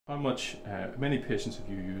How much, many patients have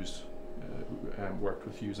you worked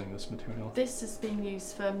with using this material? This has been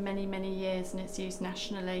used for many, many years, and it's used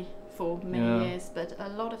nationally for many years, but a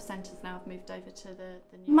lot of centres now have moved over to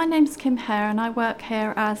the new... My name's Kim Hare and I work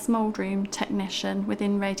here as mould room technician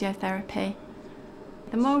within radiotherapy.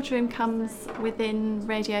 The mould room comes within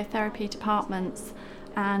radiotherapy departments,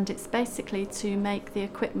 and it's basically to make the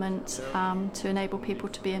equipment to enable people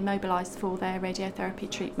to be immobilised for their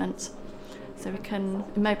radiotherapy treatment. So we can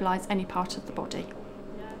immobilise any part of the body.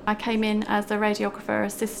 I came in as a radiographer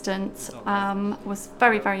assistant, was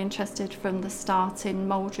very, very interested from the start in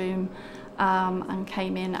mould room, and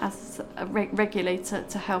came in as regularly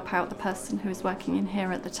to help out the person who was working in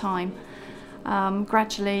here at the time.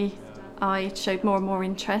 Gradually I showed more and more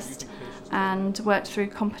interest and worked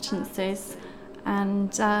through competencies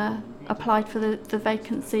and applied for the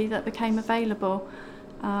vacancy that became available,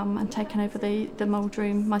 and taken over the mould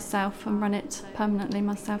room myself and run it permanently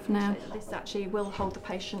myself now. This actually will hold the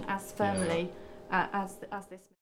patient as firmly as this.